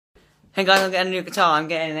Hey guys, I'm getting a new guitar. I'm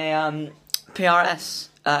getting a PRS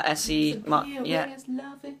SE. Yeah.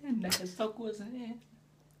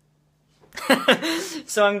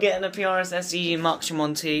 So I'm getting a PRS SE Mark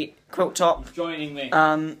Tremonti quilt top. Joining me.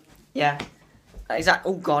 Yeah.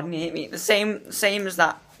 Exactly. Oh god, you hit me. The same as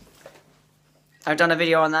that. I've done a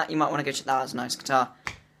video on that. You might want to go check that out. It's a nice guitar.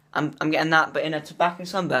 I'm getting that, but in a tobacco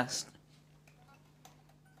sunburst.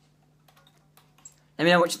 Let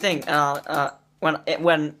me know what you think.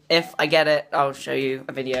 If I get it, I'll show you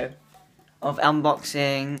a video of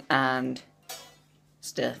unboxing and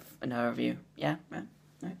stuff and a review. Yeah, right.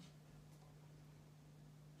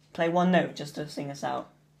 Play one note just to sing us out.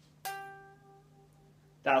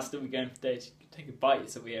 That'll still be going for days. You can take a bite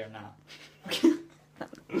so we hear it now.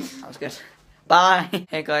 That was good. Bye.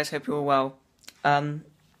 Hey guys, hope you're all well.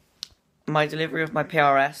 My delivery of my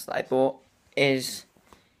PRS that I bought is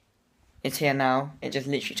here now. It just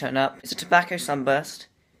literally turned up. It's a tobacco sunburst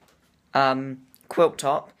quilt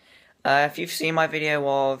top. If you've seen my video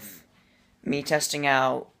of me testing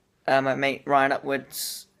out my mate Ryan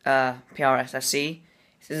Upwood's PRS SE,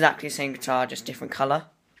 it's exactly the same guitar, just different colour.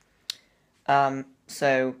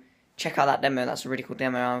 So check out that demo. That's a really cool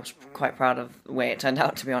demo. I was quite proud of the way it turned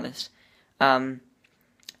out, to be honest. So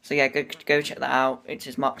yeah, go check that out. It's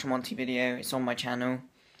his Mark Tremonti video. It's on my channel.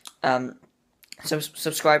 So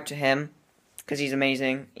subscribe to him because he's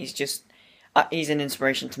amazing. He's just he's an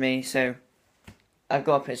inspiration to me. So I've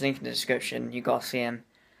got to put his link in the description. You gotta see him.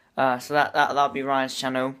 So that'll be Ryan's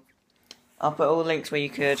channel. I'll put all the links where you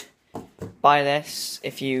could buy this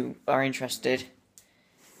if you are interested.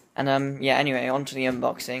 And yeah. Anyway, on to the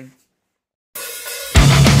unboxing.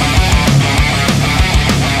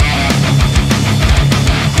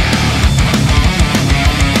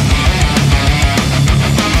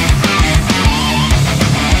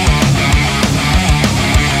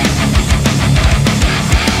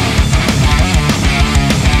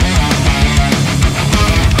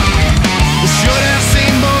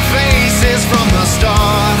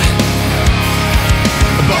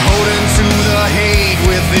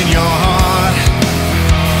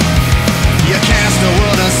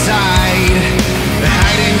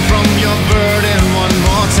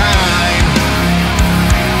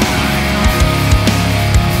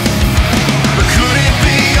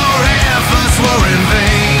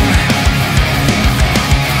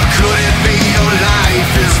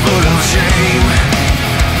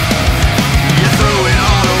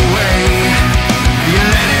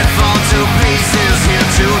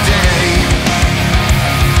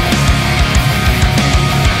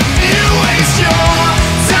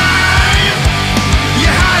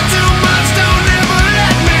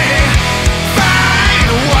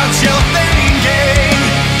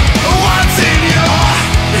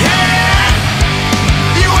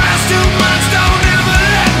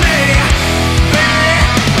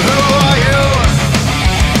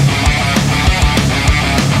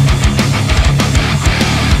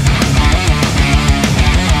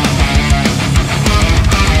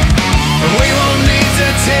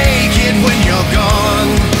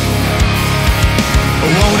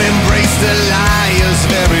 The liars